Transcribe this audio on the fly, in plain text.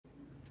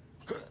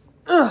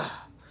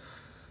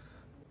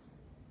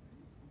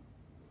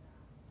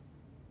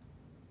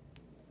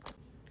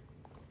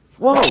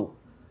Whoa!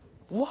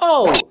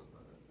 Whoa!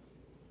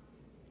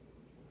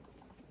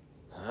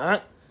 Huh?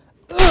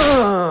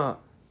 Ugh!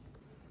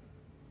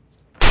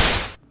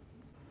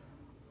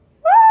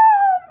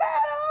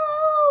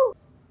 Oh,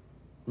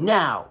 no!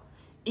 Now,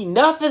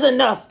 enough is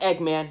enough,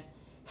 Eggman.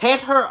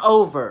 Hand her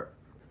over.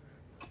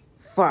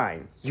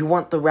 Fine. You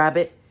want the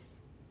rabbit?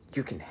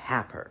 You can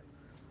have her.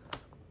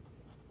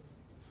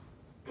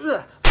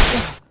 Ugh.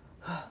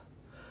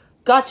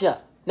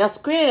 Gotcha. Now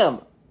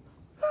scream.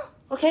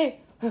 Okay.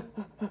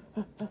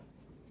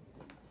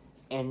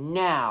 And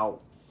now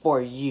for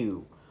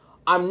you.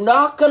 I'm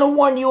not gonna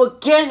warn you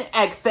again,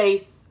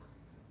 Eggface.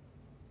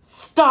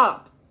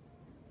 Stop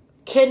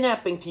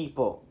kidnapping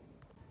people.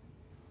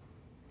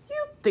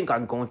 You think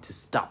I'm going to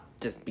stop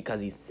just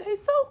because you say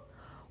so?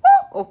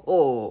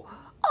 Oh,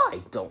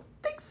 I don't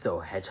think so,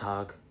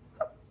 Hedgehog.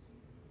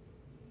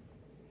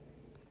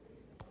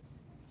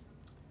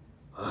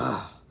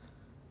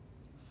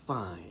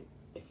 Fine,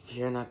 if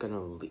you're not gonna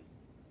leave.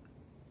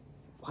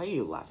 Why are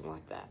you laughing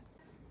like that?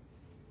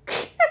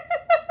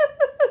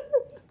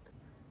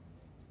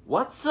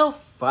 What's so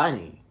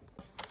funny?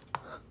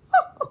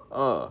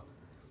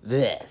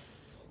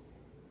 This.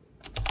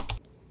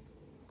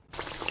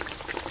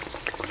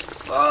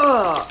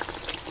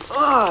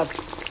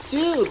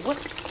 Dude,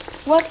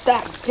 what's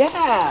that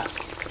gas?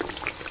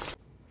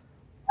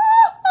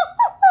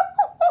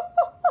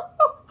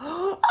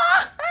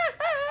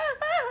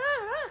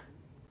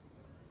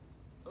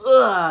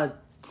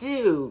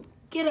 Dude,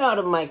 get out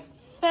of my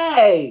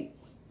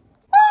face.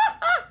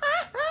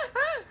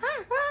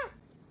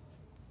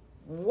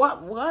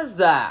 What was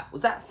that?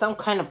 Was that some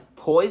kind of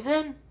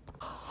poison?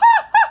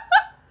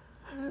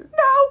 No,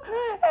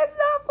 it's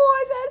not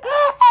poison.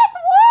 It's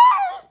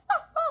worse.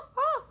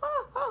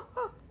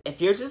 If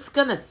you're just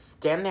gonna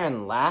stand there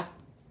and laugh,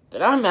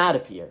 then I'm out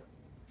of here.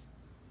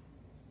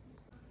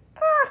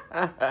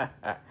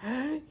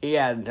 He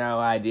has no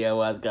idea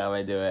what's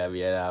coming to him,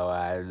 you know what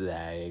I'm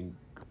saying?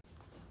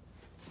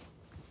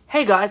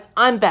 Hey guys,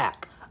 I'm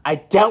back. I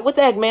dealt with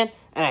Eggman,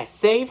 and I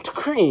saved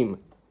Cream.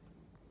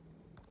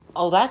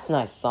 Oh, that's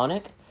nice,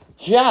 Sonic.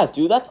 Yeah,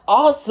 dude, that's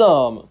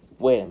awesome.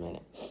 Wait a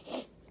minute.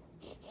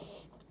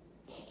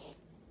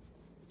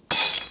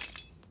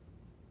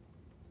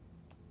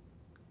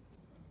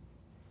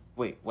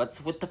 Wait,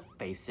 what's with the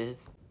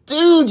faces?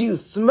 Dude, you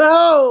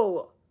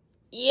smell!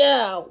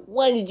 Yeah,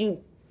 what did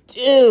you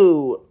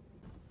do?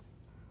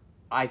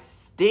 I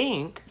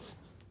stink?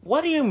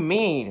 What do you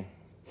mean?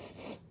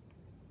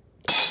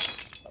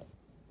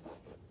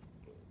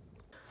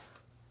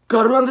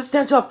 Gotta run the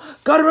stench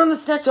off! Gotta run the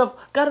stench off!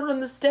 Gotta run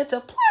the stench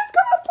off! Please,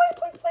 come on! Please,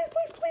 please, please,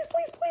 please, please,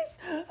 please,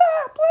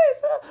 please!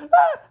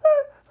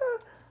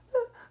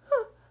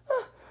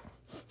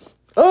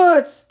 Oh,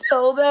 it's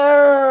still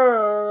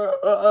there!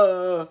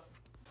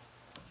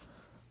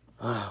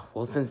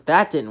 Well, since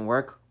that didn't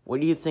work,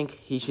 what do you think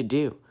he should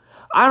do?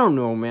 I don't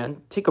know,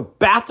 man. Take a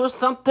bath or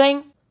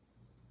something?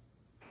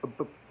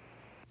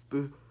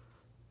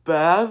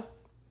 Bath?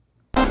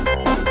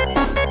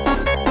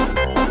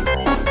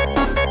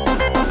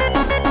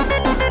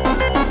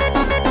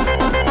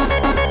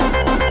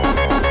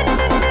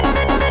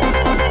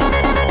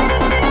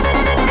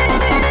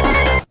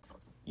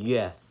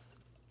 Yes,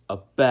 a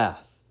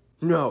bath.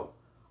 No,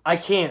 I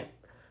can't.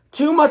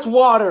 Too much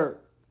water.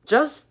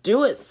 Just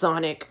do it,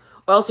 Sonic,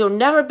 or else you'll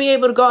never be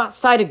able to go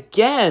outside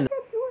again. I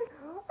can't do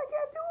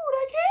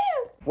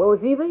it. Well,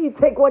 it's either you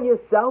take one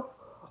yourself,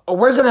 or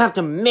we're gonna have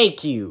to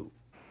make you.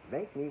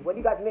 Make me? What do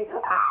you got to make?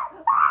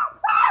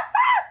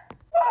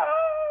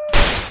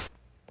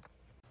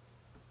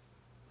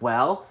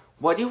 Well,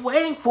 what are you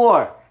waiting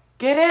for?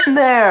 Get in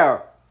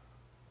there.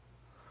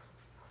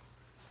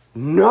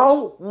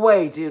 No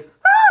way, dude.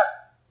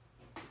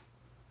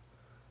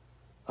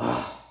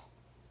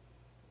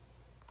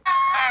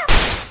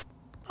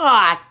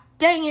 Ah,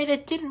 dang it,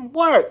 it didn't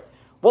work.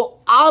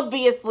 Well,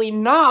 obviously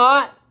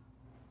not.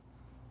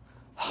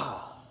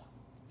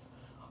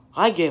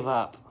 I give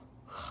up.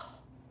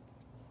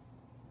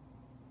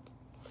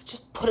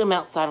 Just put him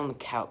outside on the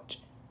couch.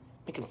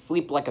 Make him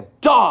sleep like a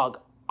dog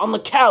on the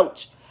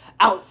couch.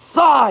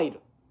 Outside.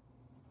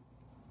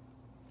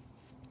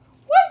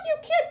 What? You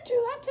can't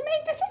do that to me.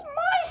 This is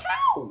my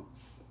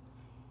house.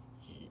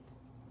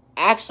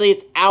 Actually,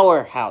 it's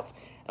our house.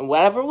 And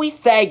whatever we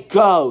say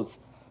goes.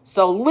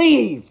 So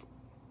leave.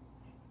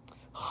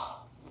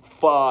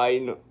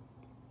 Fine.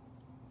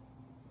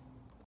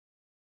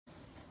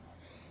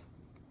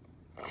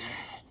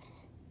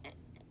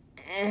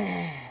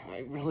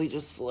 I really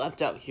just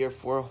slept out here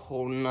for a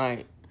whole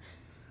night.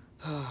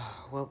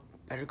 Well,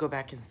 better go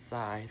back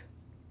inside.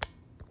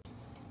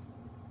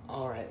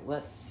 Alright,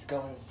 let's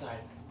go inside.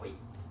 Wait,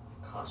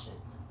 caution.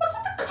 What's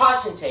with the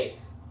caution tape?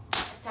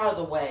 It's out of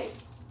the way.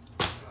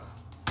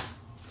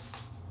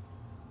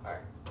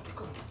 Alright, let's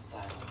go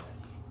inside already.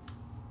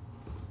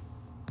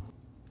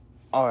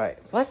 Alright,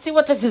 let's see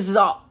what this is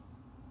all.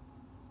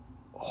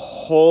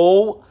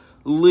 Holy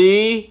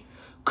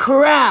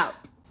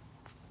crap!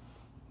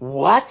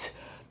 What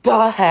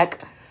the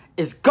heck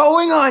is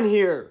going on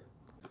here?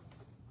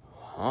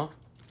 Huh?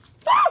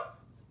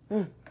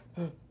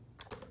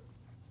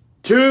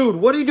 Dude,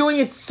 what are you doing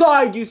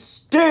inside? You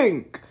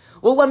stink!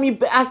 Well, let me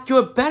ask you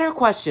a better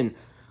question.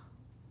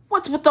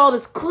 What's with all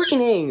this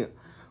cleaning?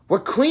 We're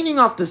cleaning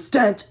off the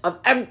stench of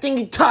everything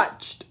you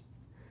touched.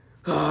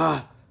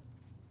 Guys,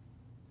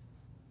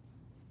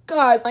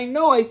 I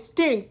know I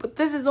stink, but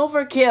this is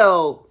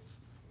overkill.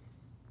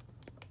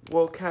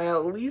 Well, can I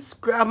at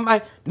least grab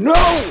my...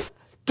 No!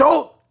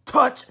 Don't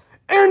touch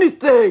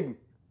anything!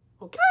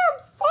 Okay, I'm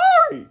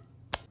sorry.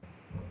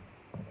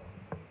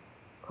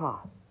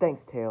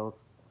 Thanks, Tails.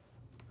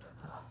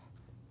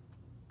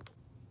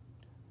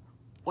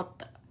 What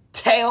the?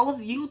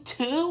 Tails, you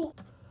too?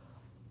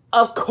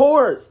 Of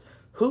course!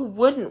 Who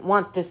wouldn't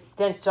want this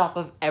stench off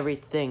of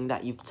everything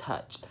that you've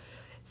touched?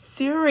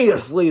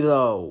 Seriously,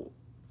 though.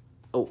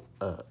 Oh,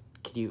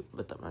 can you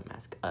lift up my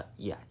mask?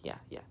 Yeah,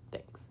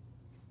 thanks.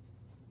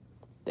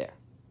 There.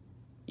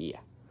 Yeah.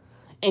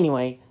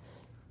 Anyway,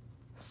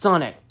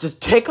 Sonic,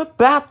 just take a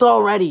bath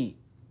already.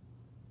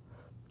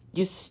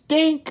 You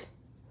stink.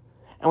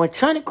 And we're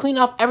trying to clean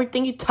off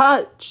everything you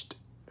touched.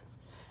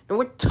 And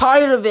we're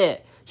tired of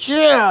it.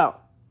 Yeah.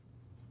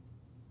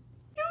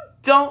 You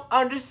don't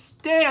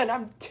understand.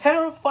 I'm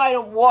terrified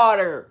of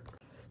water.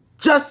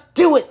 Just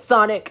do it,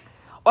 Sonic.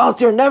 Or else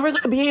you're never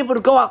going to be able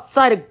to go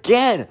outside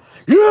again.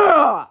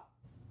 Yeah.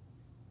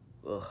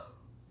 Ugh.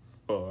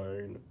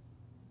 Fine.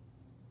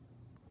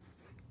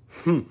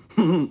 I can't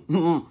believe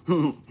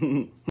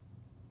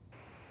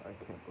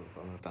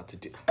I'm about to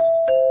do...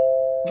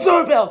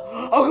 Doorbell!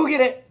 I'll go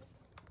get it!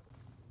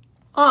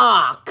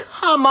 Ah,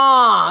 come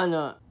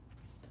on!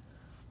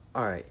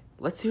 Alright,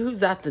 let's see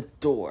who's at the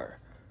door.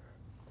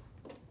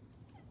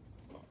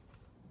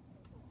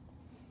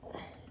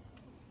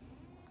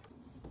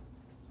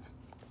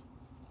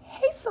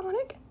 Hey,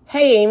 Sonic.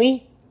 Hey,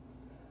 Amy.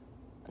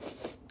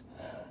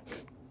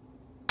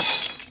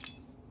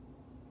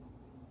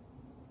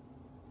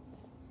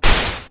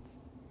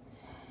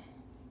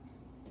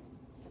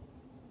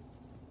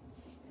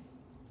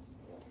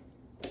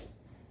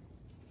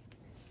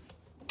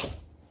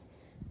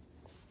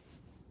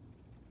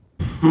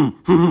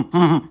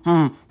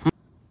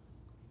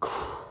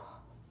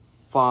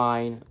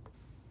 Fine.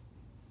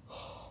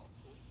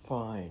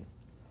 Fine.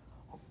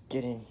 I'll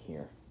get in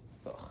here.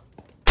 Ugh,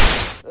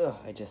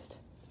 I just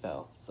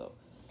fell, so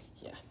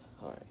yeah,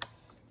 alright.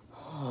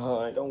 Oh,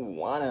 I don't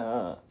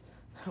wanna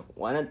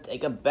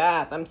take a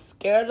bath. I'm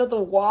scared of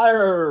the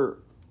water.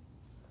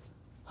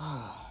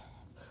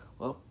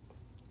 Well,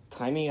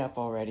 tie me up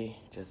already.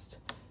 Just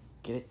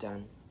get it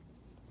done.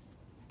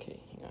 Okay,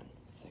 hang on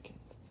a second.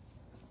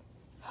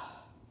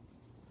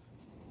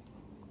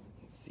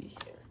 Let's see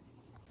here.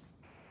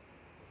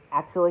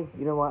 Actually,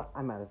 you know what?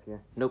 I'm out of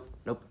here. Nope,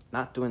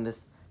 not doing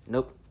this.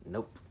 Nope.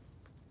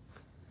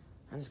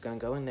 I'm just gonna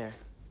go in there.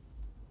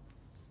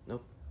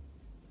 Nope.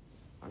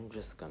 I'm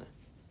just gonna...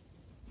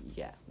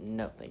 Yeah,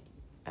 no thank you.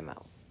 I'm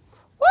out.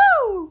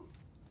 Woo!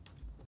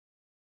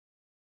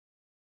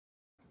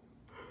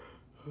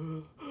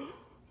 I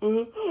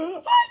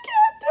can't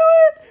do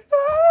it!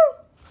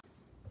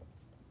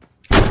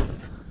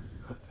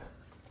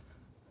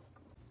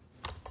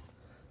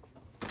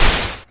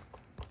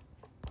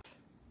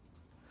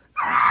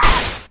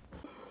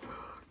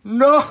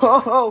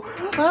 No!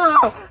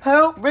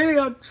 Help me,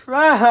 I'm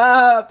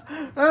trapped!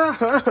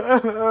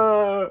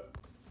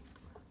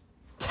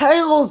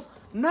 Tails!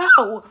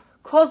 No!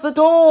 Close the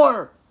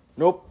door!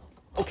 Nope.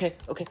 Okay.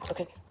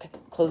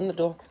 Closing the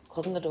door.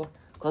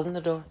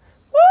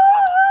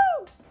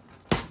 Woo!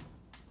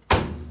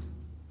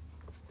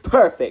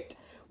 Perfect!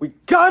 We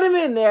got him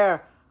in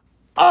there!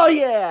 Oh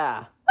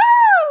yeah!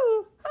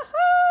 Woo!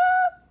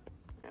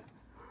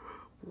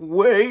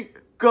 Wait,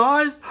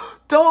 guys!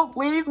 Don't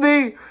leave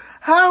me!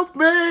 Help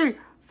me!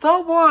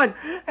 Someone!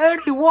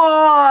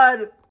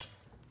 Anyone!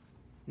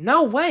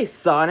 No way,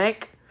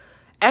 Sonic.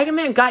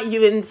 Eggman got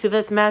you into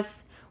this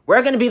mess.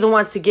 We're gonna be the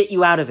ones to get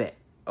you out of it,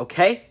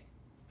 okay?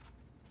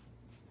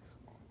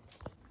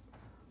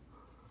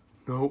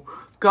 No.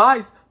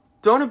 Guys,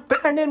 don't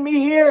abandon me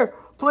here,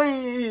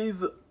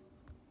 please!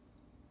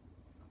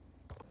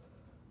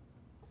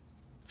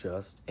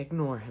 Just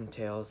ignore him,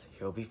 Tails.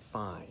 He'll be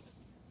fine.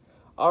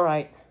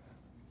 Alright.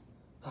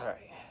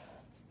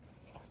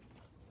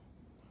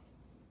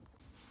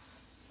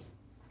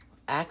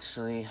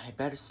 Actually, I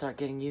better start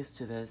getting used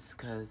to this,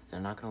 because they're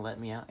not going to let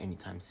me out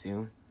anytime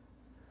soon.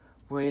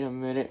 Wait a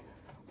minute.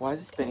 Why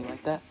is it spinning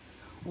like that?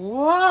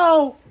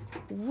 Whoa!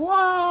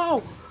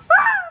 Whoa!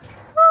 Ah!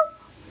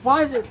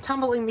 Why is it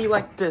tumbling me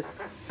like this?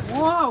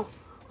 Whoa!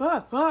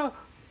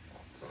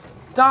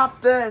 Stop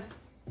this!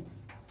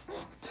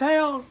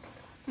 Tails!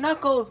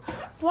 Knuckles!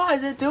 Why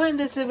is it doing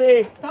this to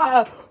me?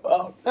 Ah!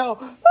 Oh, no!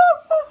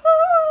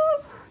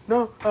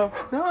 No! No!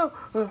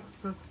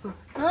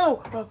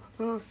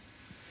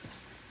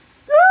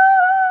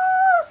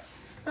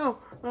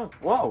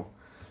 Whoa!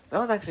 That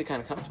was actually kind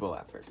of comfortable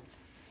at first.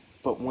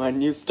 But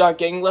when you start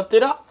getting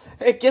lifted up,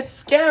 it gets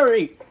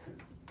scary!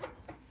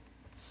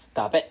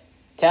 Stop it!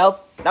 Tails!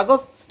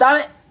 Knuckles!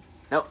 Stop it!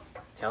 No!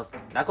 Tails!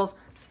 Knuckles!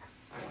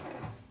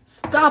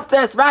 Stop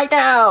this right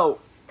now!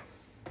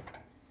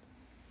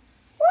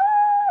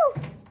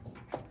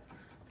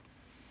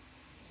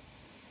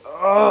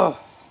 Oh,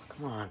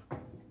 come on.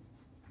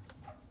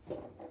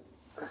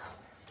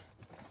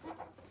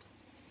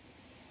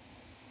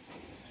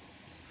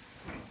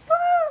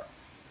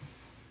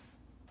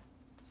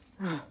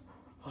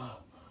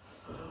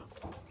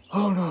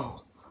 Oh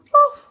no.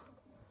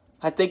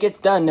 I think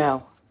it's done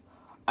now.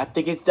 I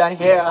think it's done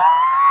here.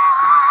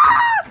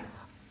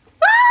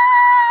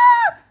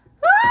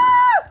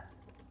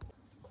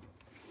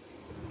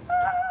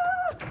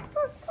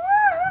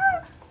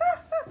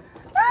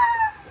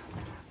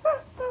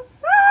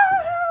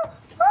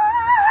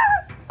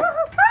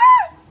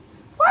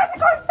 Why is it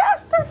going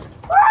faster?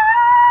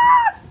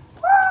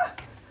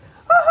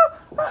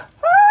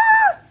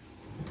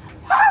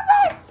 Help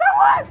me,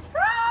 someone!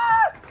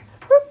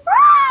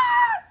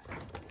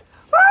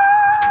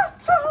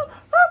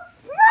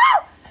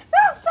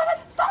 No, someone,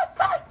 stop it,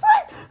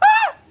 please!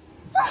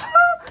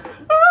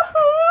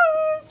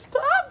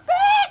 Stop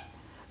it!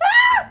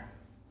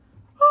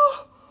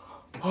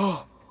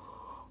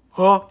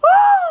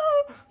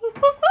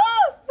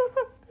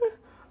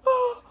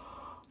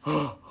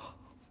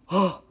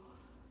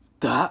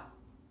 That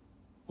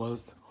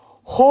was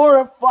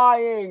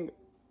horrifying!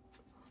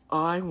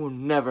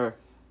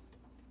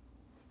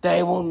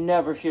 They will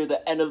never hear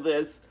the end of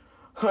this.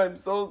 I'm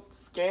so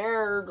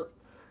scared.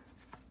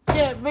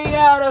 Get me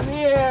out of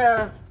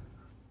here!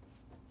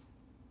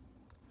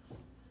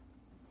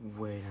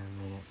 Wait a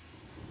minute.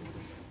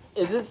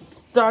 Is this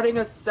starting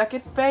a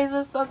second phase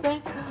or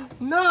something?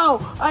 No,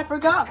 I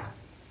forgot.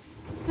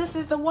 This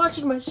is the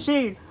washing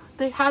machine.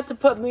 They had to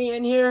put me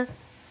in here.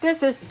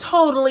 This is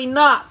totally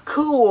not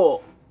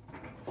cool.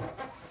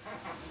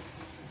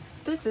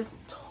 This is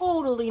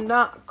totally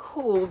not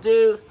cool,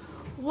 dude.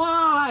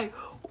 Why?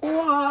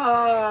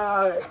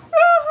 Why?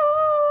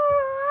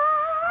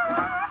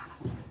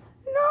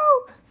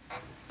 No.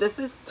 This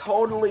is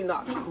totally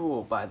not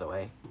cool, by the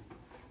way.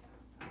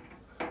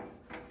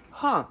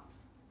 Huh.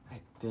 I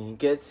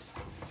think it's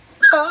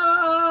stopped.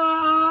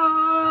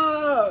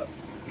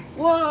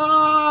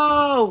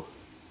 Whoa.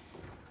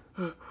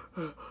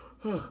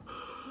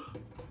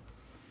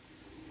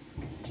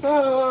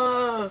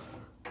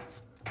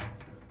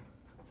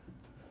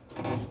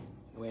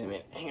 Wait a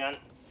minute, hang on.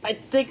 I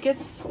think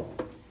it's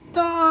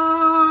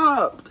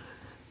stopped.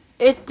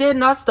 It did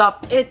not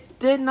stop. It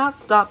did not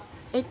stop.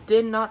 It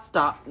did not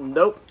stop.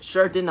 Nope,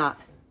 sure did not.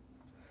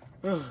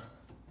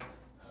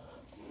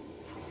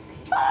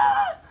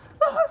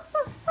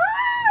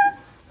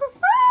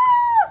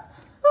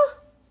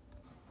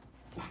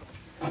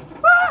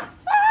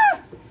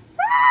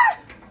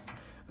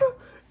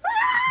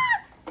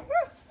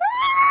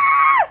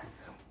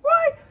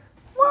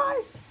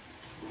 Why?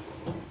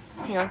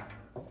 Hang on.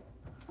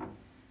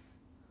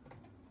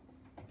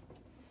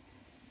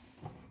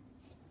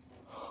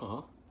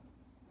 Huh?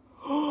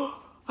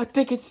 I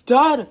think it's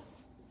done.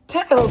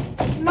 Tails,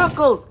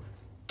 Knuckles,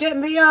 get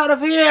me out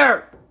of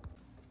here.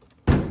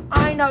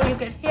 I know you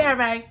can hear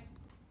me.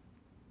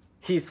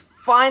 He's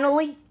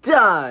finally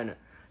done.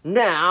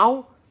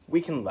 Now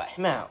we can let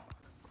him out.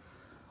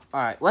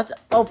 All right, let's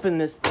open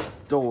this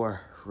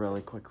door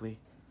really quickly.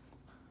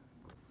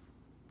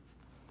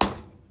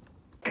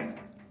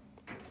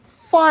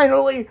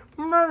 Finally,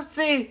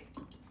 mercy.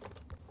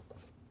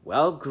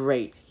 Well,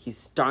 great. He's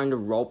starting to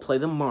roleplay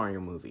the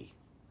Mario movie.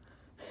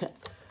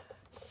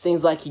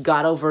 Seems like he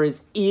got over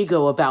his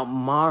ego about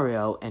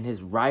Mario and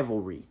his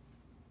rivalry.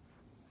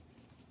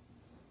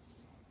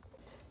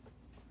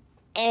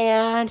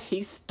 And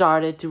he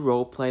started to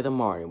roleplay the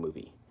Mario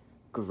movie.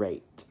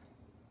 Great.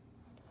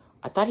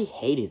 I thought he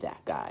hated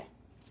that guy.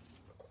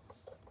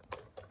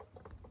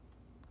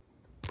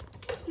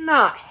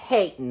 Not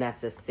hate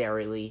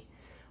necessarily.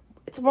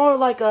 It's more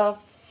like a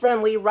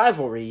friendly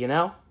rivalry, you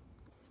know?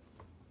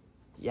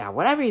 Yeah,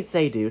 whatever you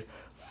say, dude.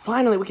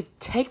 Finally, we could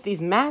take these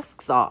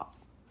masks off.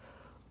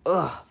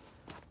 Ugh.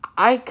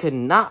 I could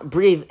not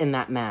breathe in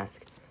that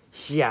mask.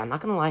 Yeah, not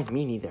gonna lie,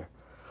 me neither.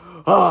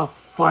 Oh,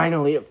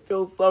 finally, it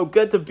feels so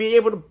good to be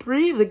able to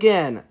breathe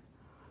again.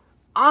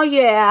 Oh,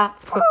 yeah.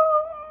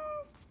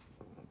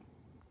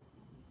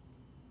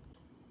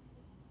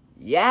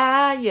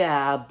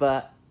 Yeah,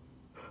 but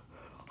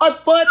I'm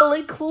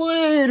finally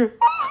clean.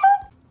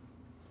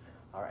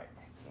 Alright,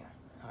 yeah,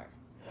 alright.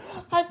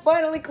 I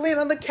finally cleaned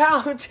on the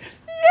couch.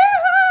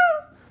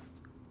 Yeah!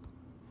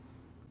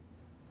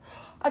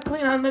 I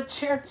cleaned on the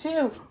chair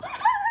too.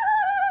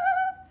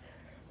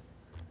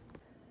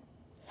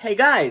 Hey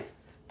guys,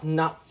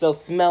 not so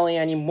smelly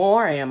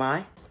anymore, am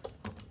I?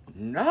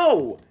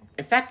 No,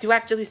 in fact, you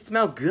actually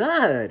smell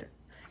good.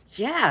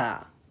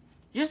 Yeah,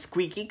 you're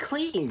squeaky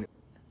clean.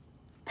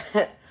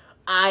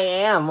 I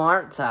am,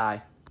 aren't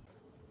I?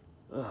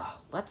 Ugh,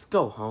 let's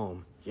go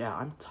home. Yeah,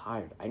 I'm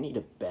tired. I need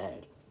a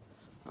bed.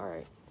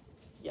 Alright.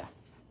 Yeah.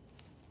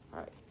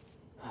 Alright.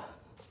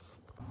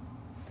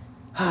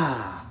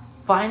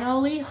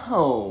 Finally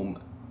home.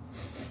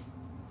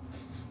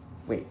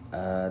 Wait,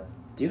 do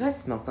you guys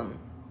smell something?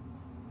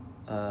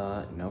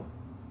 No.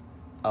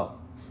 Oh.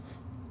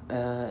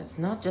 It's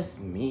not just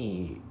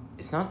me.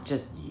 It's not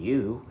just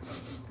you.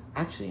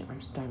 Actually,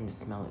 I'm starting to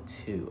smell it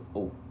too.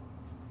 Oh.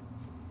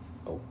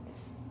 Oh.